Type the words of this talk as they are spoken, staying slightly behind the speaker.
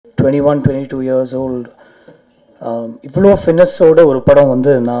21, 22 years old. இவ்வளோ ஃபிட்னஸோட ஒரு படம்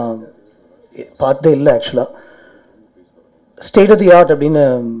வந்து நான் பார்த்ததே இல்லை ஆக்சுவலாக. ஸ்டேட் ஆஃப் தி ஆர்ட் அப்படின்னு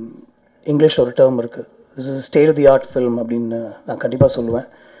இங்கிலீஷ் ஒரு டேர்ம் இருக்குது. This is state of the art film அப்படின்னு நான் கண்டிப்பாக சொல்லுவேன்.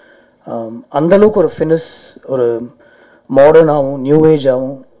 அந்தளவுக்கு ஒரு ஃபிட்னஸ், ஒரு மாடர்னாகவும் new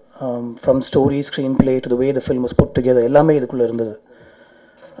ஏஜாகவும், from story, screen play to the way the film was put together எல்லாமே இதுக்குள்ளே இருந்தது.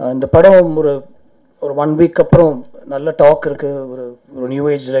 இந்த படம் ஒரு 1 week அப்புறம் நல்ல டாக் இருக்குது. ஒரு new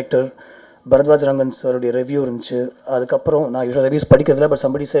age director Bharadwaj Rangan சாருடைய ரிவ்யூ இருந்துச்சு. அதுக்கப்புறம் நான் யூஸ்வலாக reviews படிக்கிறதில்ல, but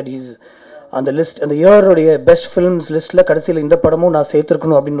somebody set is அந்த லிஸ்ட், அந்த இயருடைய பெஸ்ட் ஃபிலிம்ஸ் லிஸ்ட்டில் கடைசியில் இந்த படமும் நான்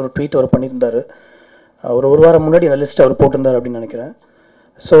சேர்த்துருக்கணும் அப்படின்னு ஒரு ட்வீட் அவர் பண்ணியிருந்தார். ஒரு வாரம் முன்னாடி அந்த லிஸ்ட் அவர் போட்டிருந்தார் அப்படின்னு நினைக்கிறேன்.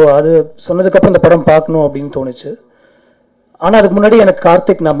 ஸோ அது சொன்னதுக்கப்புறம் இந்த படம் பார்க்கணும் அப்படின்னு தோணுச்சு. ஆனால் அதுக்கு முன்னாடி எனக்கு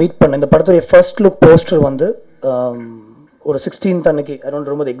கார்த்திக் நான் மீட் பண்ணேன். இந்த படத்துடைய ஃபர்ஸ்ட் லுக் போஸ்டர் வந்து ஒரு 16th அன்னைக்கு, I don't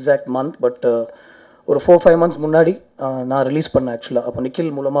remember the exact month, but ஒரு 4-5 months முன்னாடி நான் ரிலீஸ் பண்ணேன் ஆக்சுவலாக. அப்போ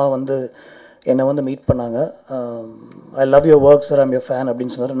நிக்கில் மூலமாக வந்து என்னை வந்து மீட் பண்ணாங்க. I love your work sir, I'm your fan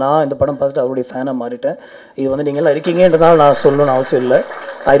அப்படின்னு சொன்னார். நான் இந்த படம் பார்த்துட்டு அவருடைய ஃபேனாக மாறிட்டேன். இது வந்து நீங்கள்லாம் இருக்கீங்கன்றதால நான் சொல்லணும்னு அவசியம் இல்லை.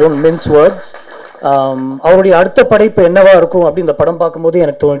 I don't mins words. அவருடைய அடுத்த படைப்பு என்னவா இருக்கும் அப்படின்னு இந்த படம் பார்க்கும்போது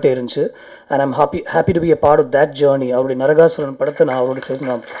எனக்கு தோணிட்டே இருந்துச்சு. And I'm happy to be a part of that journey. அவருடைய நரகாசுரன் படத்தை நான் அவரோட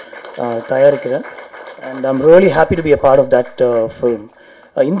சேர்த்து நான் தயாரிக்கிறேன். And I'm really happy to be a part of that film.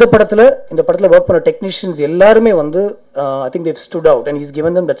 இந்த படத்தில் ஒர்க் பண்ண டெக்னீஷியன்ஸ் எல்லாருமே வந்து I think Dev stood out and he's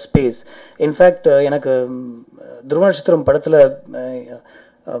given them that space. In fact எனக்கு துருவ நட்சத்திரம் படத்தில்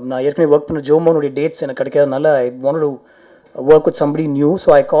நான் ஏற்கனவே ஒர்க் பண்ண ஜோமோனுடைய டேட்ஸ் எனக்கு கிடைக்காதனால I wanted to work with somebody new, so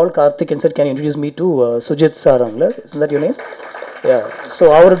I called Karthik and said, can you introduce me to Sujit sir? Isn't that your name? Yeah. So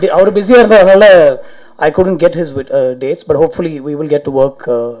our busy irundadanaala I couldn't get his dates, but hopefully we will get to work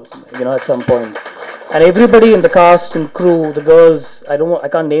at some point. And everybody in the cast and crew, the girls, I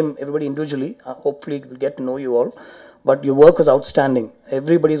can't name everybody individually. Hopefully we'll get to know you all, but your work was outstanding.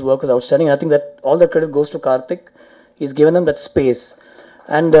 Everybody's work was outstanding. I think that all the credit goes to Karthik. He's given them that space.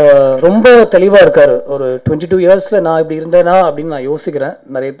 And ரொம்ப தெளிவாக இருக்கார். ஒரு 22 yearsல நான் இப்படி இருந்தேனா அப்படின்னு நான் யோசிக்கிறேன்.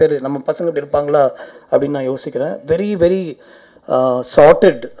 நிறைய பேர் நம்ம பசங்க இப்படி இருப்பாங்களா அப்படின்னு நான் யோசிக்கிறேன். வெரி வெரி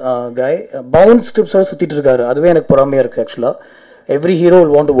சார்ட்டட் கை. பவுண்ட் ஸ்கிரிப்ட்ஸோட சுற்றிட்டு இருக்காரு. அதுவே எனக்கு பொறாமையாக இருக்குது ஆக்சுவலாக. Every hero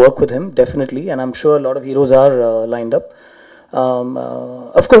will want to work with him definitely, and I'm sure lot of heroes R lined up.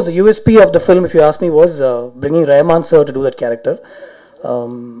 Of course the USP of the film, if you ask me, was bringing Rahman sir to do that character.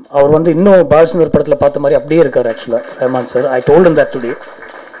 அவர் வந்து இன்னும் பாலச்சந்தர் படத்தில் பார்த்த மாதிரி அப்படியே இருக்கார் ஆக்சுவலாக Rahman sir. I told him that today.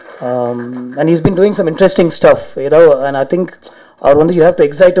 And he's been doing some interesting stuff, and I think அவர் வந்து you have to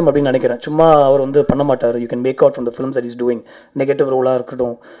excite him அப்படின்னு நினைக்கிறேன். சும்மா அவர் வந்து பண்ண மாட்டார். You can make out from the films that he's doing. Negative ரோலாக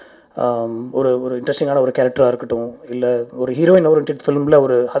இருக்கட்டும், ஒரு இன்ட்ரெஸ்டிங்கான ஒரு கேரக்டராக இருக்கட்டும், இல்லை ஒரு ஹீரோயின் ஓரியன்டட் ஃபிலிமில்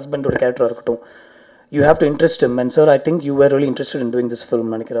ஒரு ஹஸ்பண்டோட கேரக்டராக இருக்கட்டும், you have to interest him. And sir, I think you were really interested in doing this film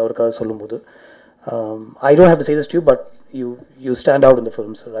நினைக்கிறேன் அவருக்காக சொல்லும்போது. I don't have to say this to you, but you stand out in the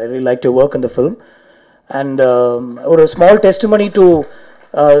film, sir. I really liked your work in the film. And ஒரு small testimony to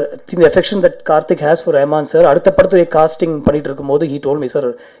the affection that Karthik has for Rahman sir. அடுத்த படத்துடைய costing பண்ணிட்டு இருக்கும்போது he told me, sir,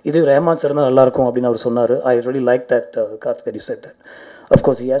 இது Rahman sir தான் நல்லா இருக்கும் அப்படின்னு அவர் சொன்னார். I really like that, Karthik, that you said that. Of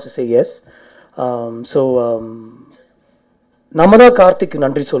course he has to say yes. நம்ம தான் கார்த்திக்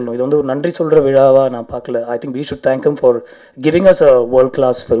நன்றி சொல்லணும். இது வந்து ஒரு நன்றி சொல்கிற விழாவாக நான் பார்க்கல. I think we should thank him for giving us a world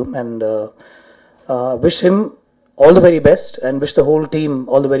class film, and wish him all the very best, and wish the whole team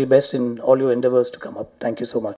all the very best in all your endeavors to come up. Thank you so much.